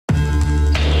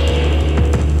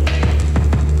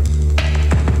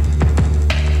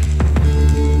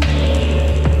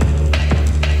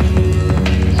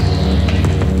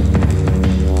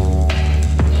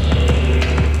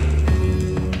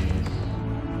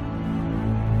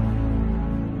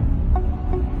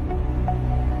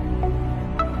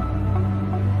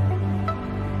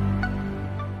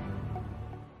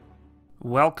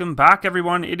Welcome back,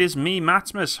 everyone. It is me,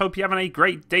 Maximus. Hope you're having a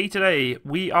great day today.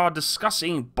 We are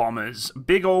discussing bombers.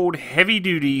 Big old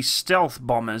heavy-duty stealth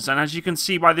bombers. And as you can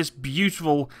see by this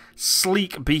beautiful,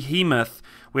 sleek behemoth,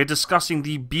 we're discussing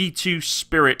the B-2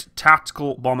 Spirit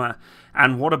tactical bomber.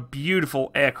 And what a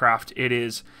beautiful aircraft it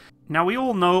is. Now, we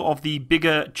all know of the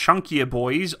bigger, chunkier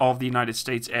boys of the United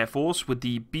States Air Force with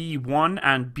the B-1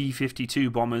 and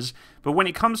B-52 bombers, but when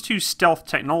it comes to stealth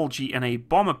technology in a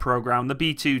bomber program, the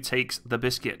B-2 takes the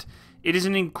biscuit. It is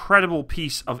an incredible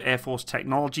piece of Air Force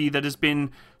technology that has been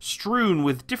strewn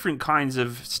with different kinds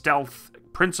of stealth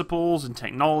principles and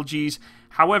technologies.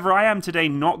 However, I am today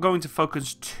not going to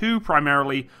focus too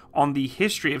primarily on the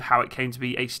history of how it came to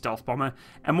be a stealth bomber,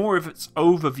 and more of its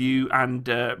overview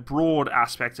and broad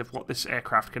aspect of what this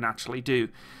aircraft can actually do.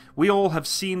 We all have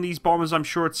seen these bombers, I'm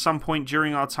sure, at some point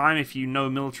during our time, if you know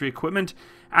military equipment,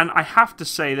 and I have to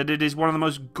say that it is one of the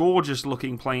most gorgeous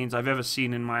looking planes I've ever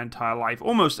seen in my entire life.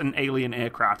 Almost an alien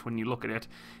aircraft when you look at it.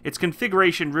 Its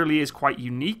configuration really is quite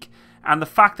unique, and the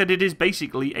fact that it is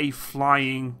basically a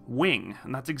flying wing,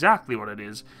 and that's exactly what it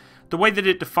is. The way that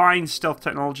it defines stealth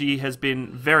technology has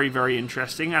been very, very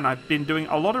interesting, and I've been doing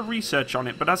a lot of research on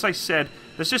it, but as I said,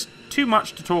 there's just too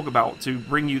much to talk about to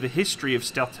bring you the history of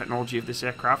stealth technology of this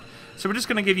aircraft, so we're just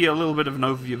going to give you a little bit of an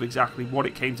overview of exactly what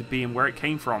it came to be and where it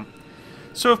came from.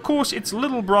 So of course its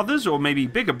little brothers, or maybe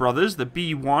bigger brothers, the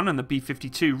B-1 and the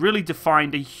B-52, really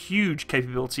defined a huge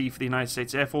capability for the United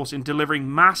States Air Force in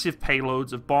delivering massive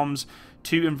payloads of bombs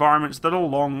to environments that are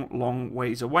long, long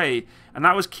ways away. And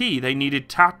that was key. They needed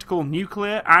tactical,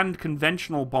 nuclear, and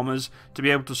conventional bombers to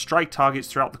be able to strike targets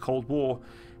throughout the Cold War.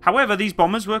 However, these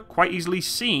bombers were quite easily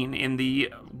seen in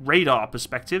the radar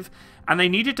perspective, and they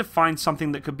needed to find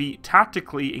something that could be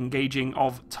tactically engaging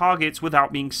of targets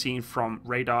without being seen from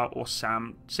radar or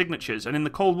SAM signatures. And in the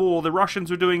Cold War, the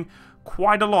Russians were doing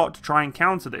quite a lot to try and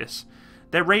counter this.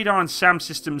 Their radar and SAM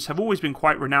systems have always been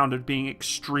quite renowned at being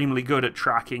extremely good at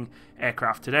tracking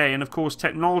aircraft today, and of course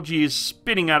technology is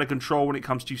spinning out of control when it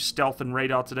comes to stealth and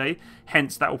radar today,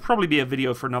 hence that will probably be a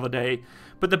video for another day.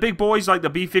 But the big boys like the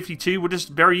B-52 were just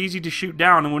very easy to shoot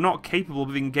down and were not capable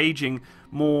of engaging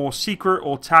more secret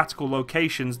or tactical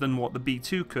locations than what the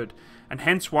B-2 could, and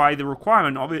hence why the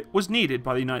requirement of it was needed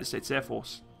by the United States Air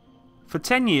Force. For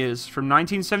 10 years, from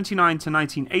 1979 to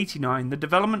 1989, the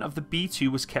development of the B-2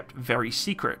 was kept very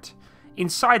secret.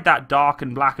 Inside that dark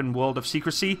and blackened world of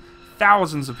secrecy,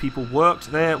 thousands of people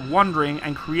worked there, wondering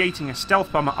and creating a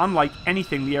stealth bomber unlike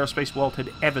anything the aerospace world had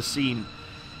ever seen.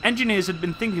 Engineers had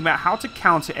been thinking about how to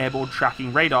counter airborne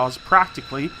tracking radars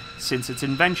practically since its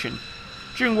invention.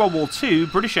 During World War II,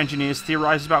 British engineers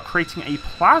theorized about creating a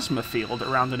plasma field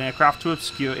around an aircraft to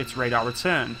obscure its radar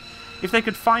return. If they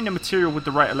could find a material with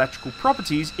the right electrical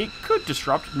properties, it could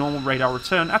disrupt normal radar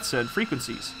return at certain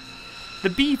frequencies.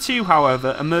 The B-2,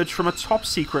 however, emerged from a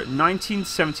top-secret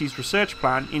 1970s research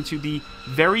plan into the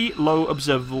very low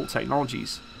observable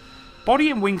technologies.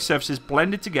 Body and wing surfaces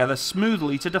blended together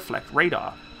smoothly to deflect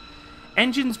radar.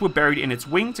 Engines were buried in its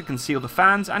wing to conceal the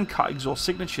fans and cut exhaust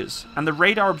signatures, and the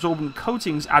radar-absorbent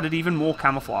coatings added even more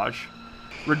camouflage.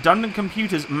 Redundant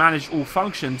computers managed all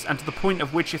functions, and to the point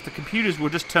of which if the computers were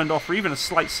just turned off for even a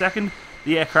slight second,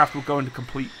 the aircraft would go into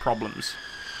complete problems.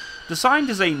 Designed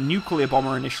as a nuclear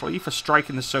bomber initially for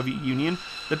striking the Soviet Union,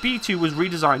 the B-2 was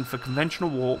redesigned for conventional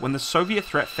war when the Soviet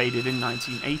threat faded in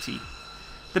 1980.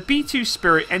 The B-2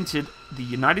 Spirit entered the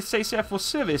United States Air Force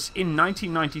service in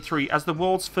 1993 as the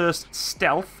world's first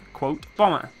stealth, quote,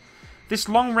 bomber. This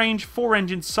long-range,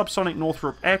 four-engine subsonic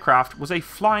Northrop aircraft was a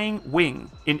flying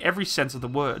wing in every sense of the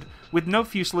word, with no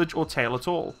fuselage or tail at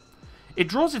all. It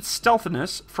draws its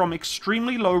stealthiness from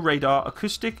extremely low radar,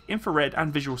 acoustic, infrared,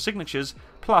 and visual signatures,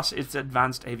 plus its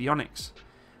advanced avionics.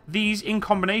 These, in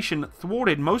combination,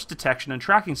 thwarted most detection and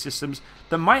tracking systems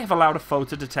that might have allowed a foe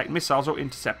to detect missiles or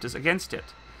interceptors against it.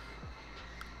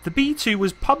 The B-2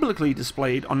 was publicly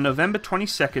displayed on November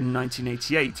 22,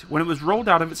 1988, when it was rolled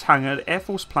out of its hangar at Air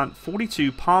Force Plant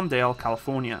 42, Palmdale,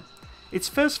 California. Its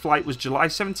first flight was July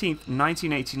 17,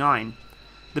 1989.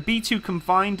 The B-2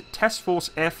 Combined Test Force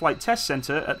Air Flight Test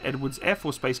Center at Edwards Air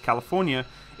Force Base, California,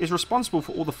 is responsible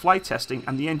for all the flight testing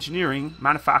and the engineering,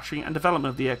 manufacturing, and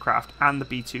development of the aircraft and the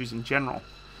B-2s in general.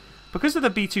 Because of the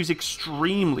B-2's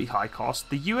extremely high cost,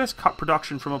 the US cut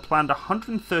production from a planned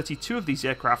 132 of these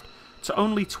aircraft to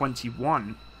only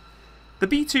 21. The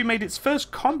B-2 made its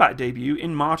first combat debut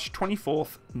in March 24,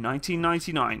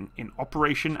 1999 in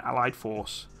Operation Allied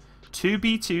Force. Two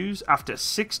B-2s, after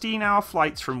 16-hour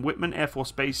flights from Whitman Air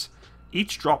Force Base,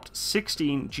 each dropped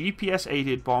 16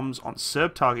 GPS-aided bombs on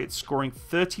Serb targets, scoring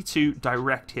 32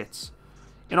 direct hits.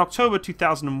 In October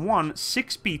 2001,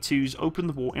 6 B-2s opened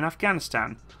the war in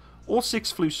Afghanistan. All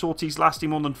 6 flew sorties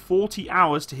lasting more than 40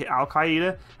 hours to hit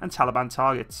Al-Qaeda and Taliban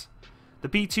targets. The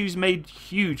B-2s made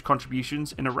huge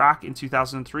contributions in Iraq in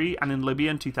 2003 and in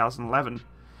Libya in 2011.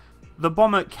 The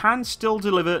bomber can still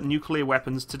deliver nuclear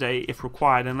weapons today if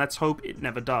required, and let's hope it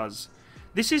never does.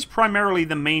 This is primarily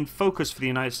the main focus for the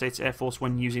United States Air Force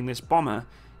when using this bomber.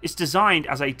 It's designed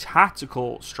as a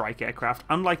tactical strike aircraft,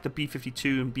 unlike the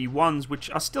B-52 and B-1s,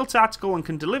 which are still tactical and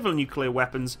can deliver nuclear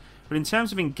weapons, but in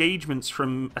terms of engagements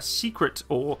from a secret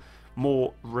or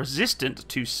more resistant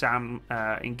to SAM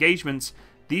engagements,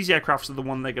 these aircrafts are the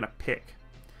one they're going to pick.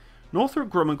 Northrop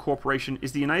Grumman Corporation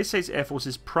is the United States Air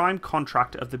Force's prime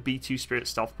contractor of the B-2 Spirit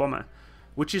stealth bomber,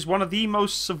 which is one of the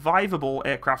most survivable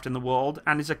aircraft in the world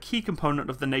and is a key component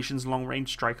of the nation's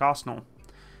long-range strike arsenal.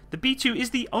 The B-2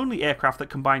 is the only aircraft that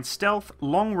combines stealth,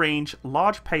 long-range,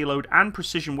 large payload, and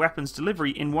precision weapons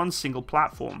delivery in one single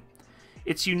platform.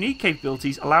 Its unique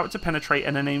capabilities allow it to penetrate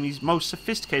an enemy's most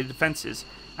sophisticated defenses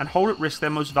and hold at risk their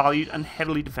most valued and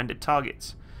heavily defended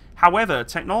targets. However,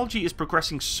 technology is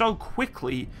progressing so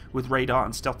quickly with radar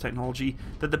and stealth technology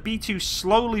that the B-2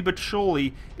 slowly but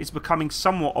surely is becoming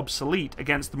somewhat obsolete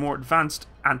against the more advanced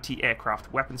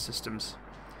anti-aircraft weapon systems.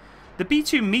 The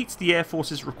B-2 meets the Air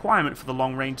Force's requirement for the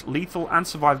long-range, lethal and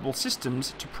survivable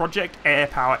systems to project air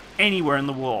power anywhere in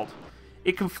the world.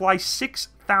 It can fly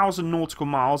 6,000 nautical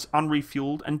miles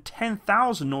unrefueled and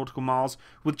 10,000 nautical miles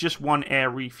with just one air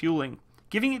refueling,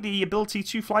 giving it the ability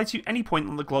to fly to any point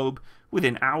on the globe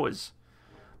within hours.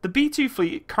 The B-2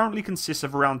 fleet currently consists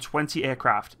of around 20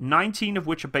 aircraft, 19 of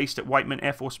which are based at Whiteman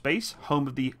Air Force Base, home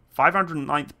of the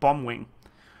 509th Bomb Wing.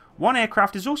 One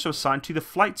aircraft is also assigned to the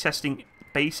flight testing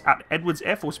base at Edwards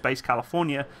Air Force Base,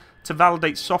 California, to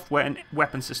validate software and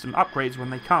weapon system upgrades when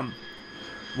they come.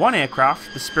 One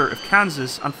aircraft, the Spirit of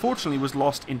Kansas, unfortunately was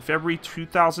lost in February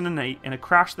 2008 in a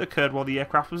crash that occurred while the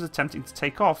aircraft was attempting to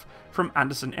take off from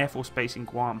Anderson Air Force Base in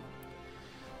Guam.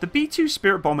 The B-2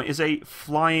 Spirit bomber is a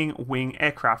flying wing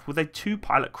aircraft with a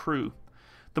 2-pilot crew.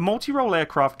 The multi-role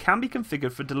aircraft can be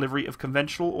configured for delivery of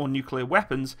conventional or nuclear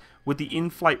weapons with the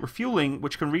in-flight refueling,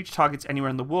 which can reach targets anywhere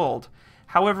in the world.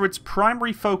 However, its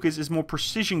primary focus is more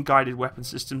precision-guided weapon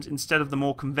systems instead of the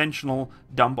more conventional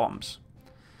dumb bombs.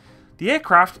 The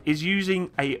aircraft is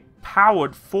using a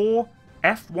powered 4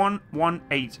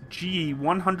 F118 GE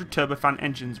 100 turbofan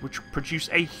engines, which produce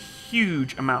a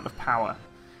huge amount of power.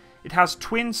 It has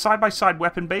twin side-by-side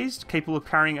weapon bays capable of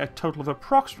carrying a total of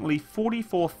approximately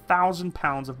 44,000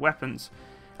 pounds of weapons,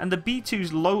 and the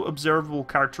B-2's low observable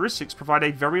characteristics provide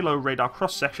a very low radar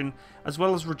cross-section as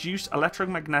well as reduced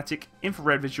electromagnetic,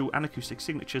 infrared visual and acoustic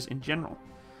signatures in general.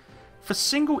 For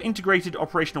single integrated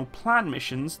operational plan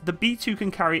missions, the B-2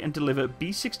 can carry and deliver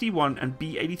B-61 and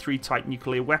B-83 type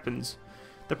nuclear weapons.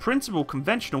 The principal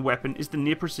conventional weapon is the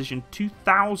near-precision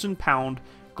 2,000-pound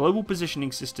Global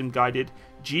Positioning System guided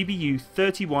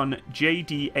GBU-31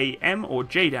 JDAM or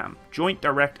JDAM, Joint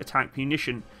Direct Attack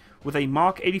Munition, with a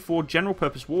Mark 84 general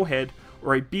purpose warhead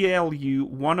or a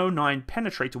BLU-109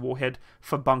 penetrator warhead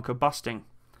for bunker busting.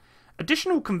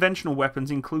 Additional conventional weapons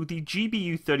include the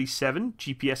GBU-37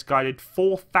 GPS guided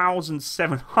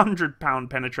 4,700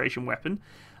 pound penetration weapon,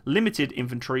 limited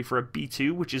inventory for a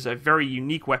B-2, which is a very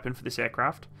unique weapon for this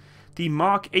aircraft, the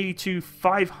Mark 82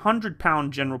 500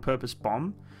 pound general purpose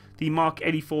bomb, the Mark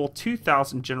 84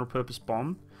 2000 general purpose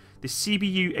bomb, the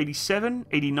CBU 87,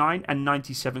 89 and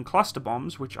 97 cluster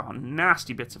bombs, which are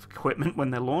nasty bits of equipment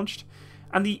when they're launched,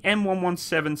 and the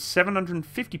M117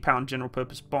 750 pound general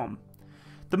purpose bomb.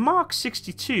 The Mark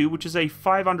 62, which is a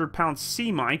 500 pound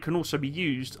C-mine, can also be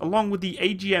used, along with the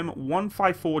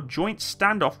AGM-154 joint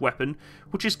standoff weapon,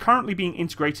 which is currently being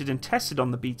integrated and tested on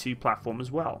the B-2 platform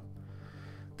as well.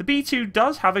 The B-2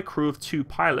 does have a crew of 2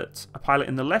 pilots, a pilot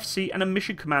in the left seat and a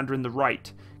mission commander in the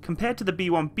right, compared to the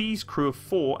B-1B's crew of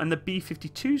 4 and the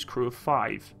B-52's crew of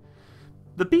 5.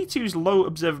 The B-2's low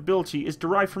observability is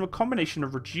derived from a combination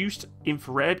of reduced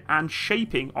infrared and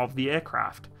shaping of the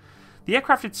aircraft. The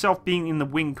aircraft itself, being in the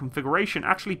wing configuration,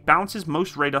 actually bounces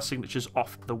most radar signatures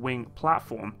off the wing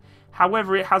platform.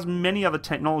 However, it has many other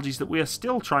technologies that we are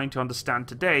still trying to understand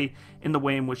today in the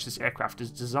way in which this aircraft is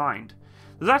designed.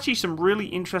 There's actually some really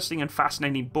interesting and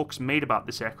fascinating books made about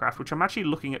this aircraft, which I'm actually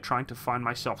looking at trying to find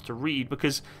myself to read,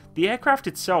 because the aircraft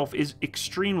itself is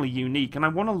extremely unique, and I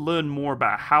want to learn more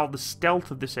about how the stealth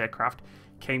of this aircraft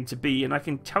came to be. And I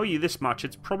can tell you this much,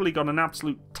 it's probably got an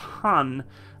absolute ton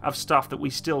of stuff that we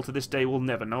still to this day will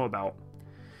never know about.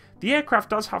 The aircraft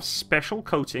does have special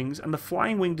coatings, and the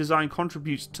flying wing design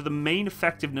contributes to the main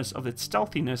effectiveness of its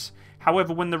stealthiness.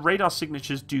 However, when the radar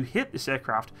signatures do hit this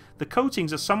aircraft, the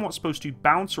coatings are somewhat supposed to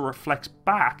bounce or reflect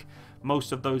back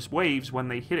most of those waves when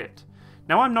they hit it.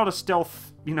 Now, I'm not a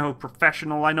stealth,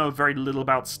 professional. I know very little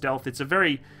about stealth. It's a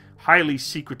very highly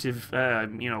secretive,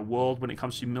 world when it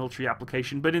comes to military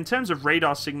application. But in terms of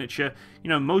radar signature,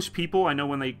 most people, I know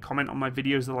when they comment on my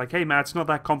videos, they're like, hey, Matt, it's not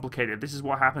that complicated. This is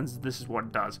what happens. This is what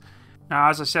it does. Now,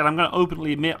 as I said, I'm going to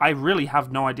openly admit, I really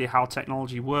have no idea how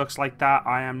technology works like that.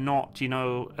 I am not,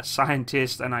 a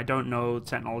scientist, and I don't know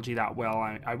technology that well.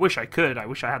 I wish I could. I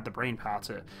wish I had the brain power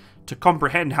to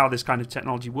comprehend how this kind of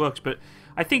technology works. But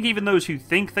I think even those who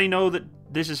think they know that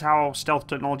this is how stealth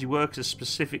technology works, a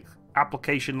specific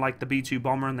application like the B-2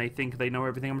 bomber, and they think they know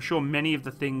everything, I'm sure many of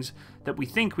the things that we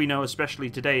think we know, especially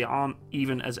today, aren't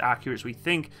even as accurate as we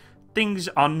think. Things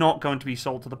are not going to be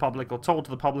sold to the public or told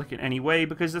to the public in any way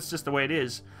because that's just the way it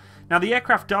is. Now, the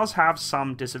aircraft does have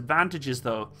some disadvantages,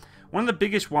 though. One of the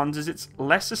biggest ones is its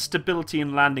lesser stability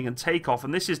in landing and takeoff,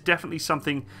 and this is definitely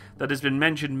something that has been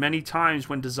mentioned many times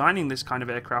when designing this kind of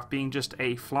aircraft, being just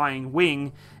a flying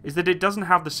wing, is that it doesn't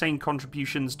have the same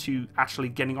contributions to actually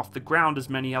getting off the ground as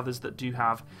many others that do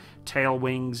have tail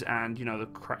wings and, the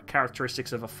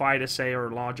characteristics of a fighter, say, or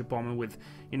a larger bomber with,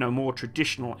 more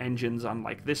traditional engines,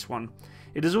 unlike this one.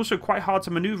 It is also quite hard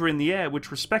to maneuver in the air,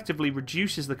 which respectively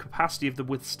reduces the capacity of the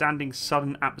withstanding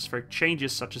sudden atmospheric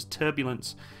changes such as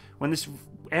turbulence. When this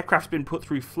aircraft's been put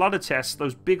through flutter tests,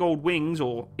 those big old wings,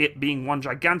 or it being one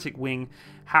gigantic wing,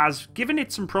 has given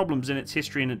it some problems in its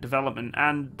history and its development,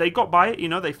 and they got by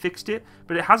it, they fixed it,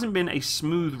 but it hasn't been a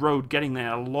smooth road getting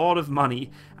there. A lot of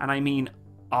money, and I mean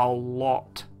a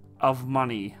lot of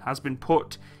money, has been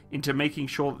put into making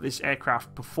sure that this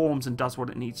aircraft performs and does what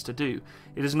it needs to do.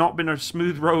 It has not been a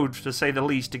smooth road, to say the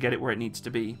least, to get it where it needs to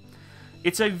be.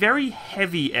 It's a very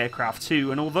heavy aircraft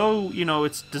too, and although,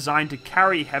 it's designed to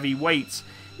carry heavy weights,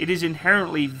 it is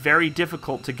inherently very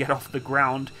difficult to get off the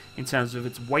ground in terms of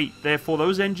its weight. Therefore,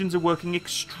 those engines are working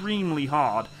extremely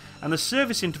hard, and the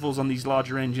service intervals on these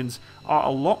larger engines are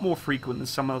a lot more frequent than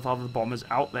some of the other bombers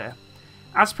out there.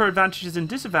 As per advantages and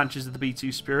disadvantages of the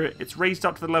B-2 Spirit, it's raised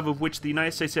up to the level of which the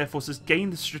United States Air Force has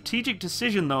gained the strategic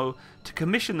decision, though, to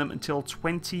commission them until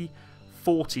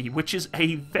 2040, which is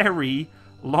a very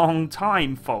long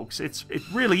time, folks. It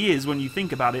really is when you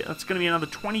think about it. That's going to be another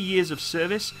 20 years of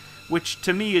service, which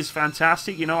to me is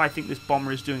fantastic. I think this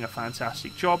bomber is doing a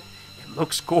fantastic job. It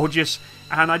looks gorgeous,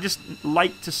 and I just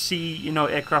like to see,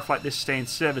 aircraft like this stay in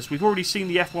service. We've already seen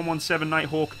the F-117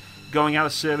 Nighthawk going out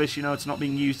of service. It's not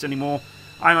being used anymore.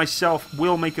 I myself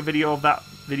will make a video of that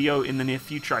video in the near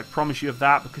future. I promise you of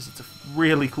that, because it's a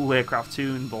really cool aircraft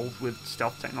too, involved with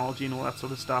stealth technology and all that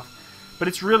sort of stuff. But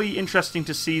it's really interesting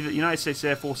to see that the United States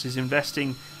Air Force is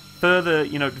investing further,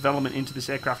 development into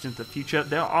this aircraft into the future.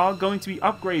 There are going to be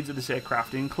upgrades of this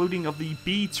aircraft, including of the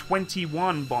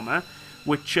B-21 bomber,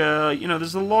 which,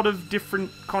 there's a lot of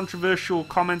different controversial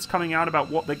comments coming out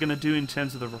about what they're going to do in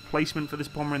terms of the replacement for this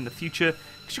bomber in the future.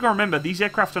 Because you've got to remember, these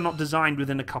aircraft are not designed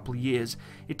within a couple of years.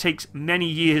 It takes many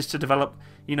years to develop,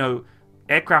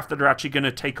 aircraft that are actually going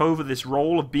to take over this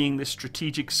role of being this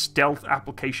strategic stealth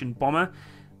application bomber.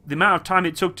 The amount of time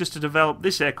it took just to develop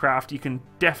this aircraft, you can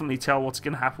definitely tell what's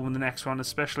going to happen with the next one,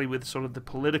 especially with sort of the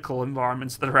political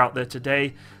environments that are out there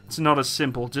today. It's not as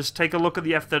simple. Just take a look at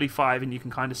the F-35 and you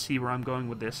can kind of see where I'm going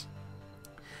with this.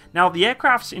 Now, the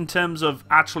aircrafts, in terms of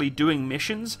actually doing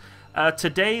missions,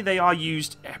 today they are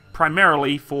used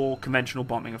primarily for conventional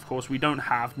bombing. Of course, we don't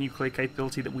have nuclear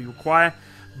capability that we require,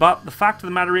 but the fact of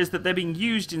the matter is that they're being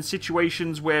used in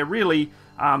situations where really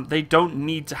they don't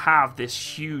need to have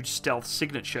this huge stealth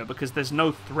signature, because there's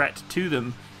no threat to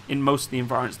them in most of the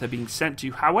environments they're being sent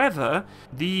to. However,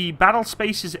 the battle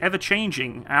space is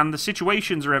ever-changing, and the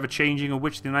situations are ever-changing, of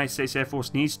which the United States Air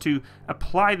Force needs to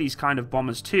apply these kind of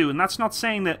bombers to. And that's not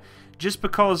saying that just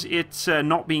because it's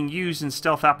not being used in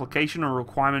stealth application or a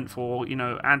requirement for,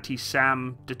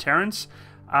 anti-SAM deterrence,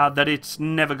 that it's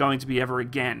never going to be ever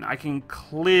again. I can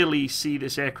clearly see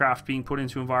this aircraft being put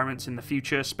into environments in the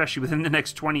future, especially within the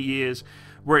next 20 years,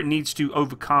 where it needs to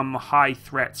overcome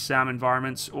high-threat SAM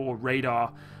environments or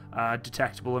radar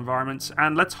detectable environments.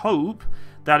 And let's hope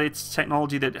that its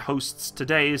technology that it hosts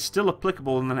today is still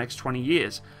applicable in the next 20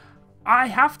 years. I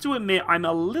have to admit, I'm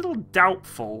a little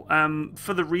doubtful,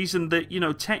 for the reason that,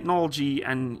 technology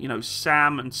and,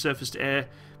 SAM and surface-to-air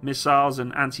missiles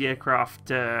and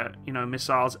anti-aircraft,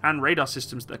 missiles and radar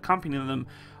systems that accompany them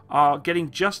are getting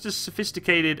just as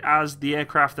sophisticated as the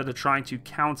aircraft that are trying to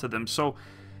counter them. So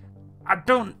I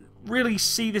don't really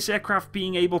see this aircraft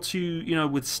being able to,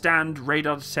 withstand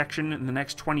radar detection in the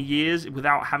next 20 years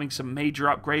without having some major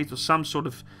upgrades or some sort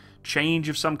of change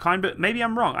of some kind, but maybe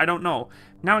I'm wrong, I don't know.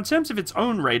 Now, in terms of its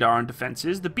own radar and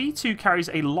defenses, the B-2 carries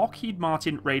a Lockheed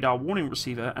Martin radar warning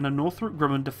receiver and a Northrop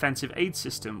Grumman defensive aid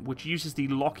system, which uses the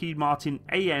Lockheed Martin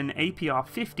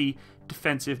AN/APR-50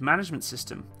 defensive management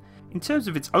system. In terms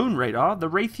of its own radar, the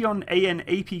Raytheon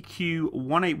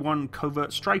AN/APQ-181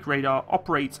 covert strike radar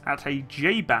operates at a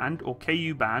J-band, or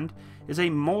KU band, is a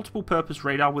multiple-purpose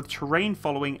radar with terrain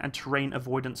following and terrain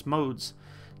avoidance modes.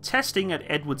 Testing at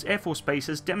Edwards Air Force Base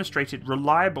has demonstrated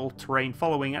reliable terrain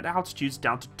following at altitudes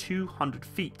down to 200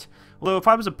 feet. Although if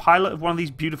I was a pilot of one of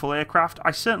these beautiful aircraft,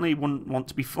 I certainly wouldn't want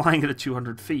to be flying at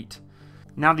 200 feet.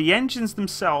 Now, the engines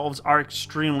themselves are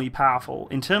extremely powerful,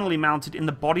 internally mounted in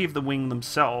the body of the wing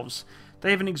themselves.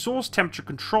 They have an exhaust temperature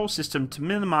control system to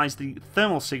minimize the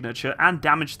thermal signature and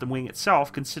damage the wing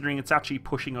itself, considering it's actually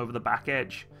pushing over the back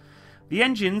edge. The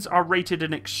engines are rated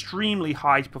an extremely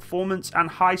high performance and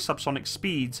high subsonic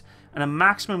speeds, and a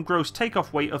maximum gross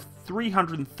takeoff weight of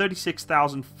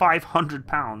 336,500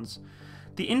 pounds.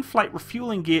 The in-flight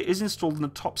refueling gear is installed in the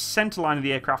top center line of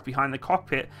the aircraft behind the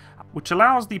cockpit, which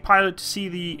allows the pilot to see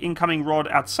the incoming rod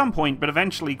at some point, but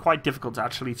eventually quite difficult to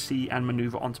actually see and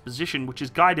maneuver onto position, which is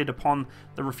guided upon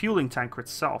the refueling tanker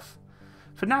itself.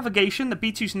 For navigation, the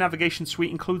B-2's navigation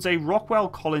suite includes a Rockwell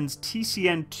Collins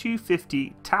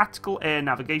TCN-250 Tactical Air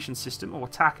Navigation System, or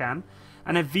TACAN,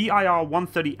 and a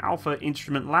VIR-130 Alpha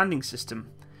Instrument Landing System.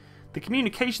 The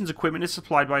communications equipment is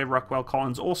supplied by Rockwell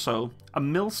Collins also. A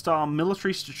Milstar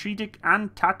military strategic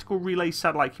and tactical relay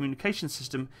satellite communication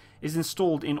system is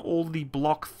installed in all the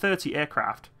Block 30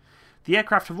 aircraft. The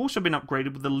aircraft have also been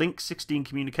upgraded with the Link 16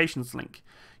 communications link.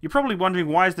 You're probably wondering,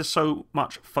 why is there so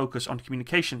much focus on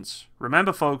communications?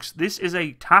 Remember folks, this is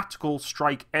a tactical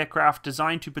strike aircraft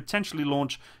designed to potentially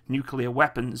launch nuclear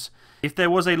weapons. If there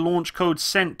was a launch code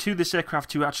sent to this aircraft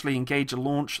to actually engage a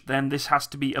launch, then this has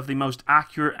to be of the most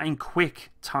accurate and quick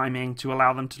timing to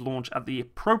allow them to launch at the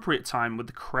appropriate time with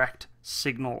the correct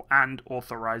signal and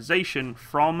authorization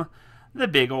from the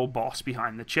big old boss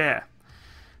behind the chair.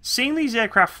 Seeing these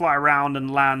aircraft fly around and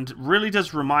land really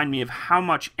does remind me of how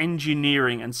much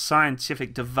engineering and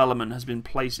scientific development has been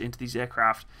placed into these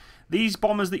aircraft. These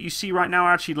bombers that you see right now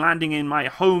are actually landing in my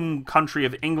home country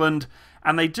of England,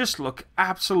 and they just look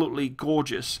absolutely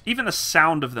gorgeous. Even the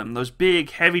sound of them, those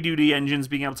big heavy-duty engines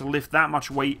being able to lift that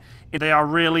much weight, they are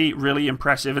really, really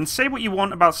impressive. And say what you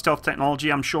want about stealth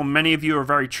technology, I'm sure many of you are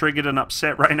very triggered and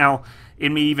upset right now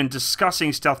in me even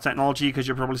discussing stealth technology, because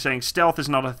you're probably saying stealth is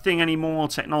not a thing anymore,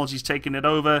 technology's taking it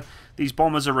over, these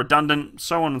bombers are redundant,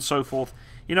 so on and so forth.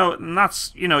 You know, and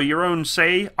that's, you know, your own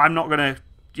say. I'm not going to,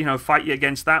 you know, fight you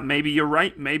against that. Maybe you're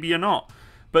right, maybe you're not.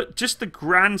 But just the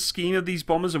grand scheme of these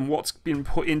bombers and what's been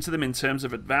put into them in terms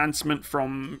of advancement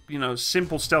from, you know,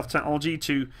 simple stealth technology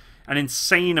to an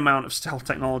insane amount of stealth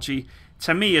technology,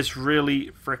 to me is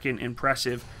really freaking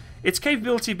impressive. Its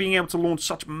capability of being able to launch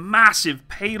such massive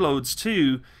payloads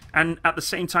too, and at the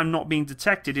same time not being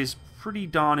detected, is pretty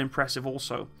darn impressive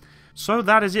also. So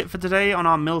that is it for today on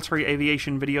our military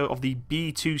aviation video of the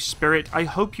B-2 Spirit. I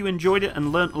hope you enjoyed it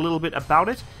and learnt a little bit about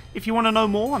it. If you want to know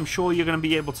more, I'm sure you're going to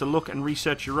be able to look and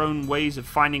research your own ways of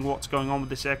finding what's going on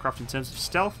with this aircraft in terms of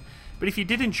stealth. But if you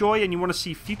did enjoy and you want to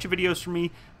see future videos from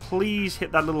me, please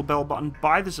hit that little bell button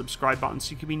by the subscribe button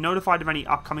so you can be notified of any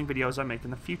upcoming videos I make in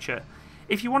the future.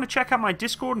 If you want to check out my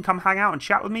Discord and come hang out and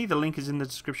chat with me, the link is in the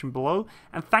description below.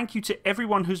 And thank you to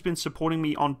everyone who's been supporting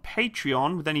me on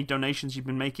Patreon with any donations you've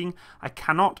been making. I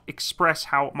cannot express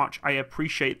how much I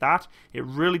appreciate that. It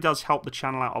really does help the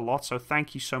channel out a lot, so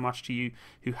thank you so much to you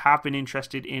who have been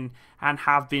interested in and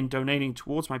have been donating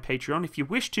towards my Patreon. If you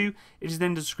wish to, it is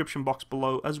in the description box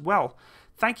below as well.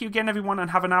 Thank you again everyone,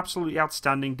 and have an absolutely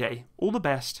outstanding day. All the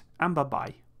best, and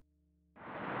bye-bye.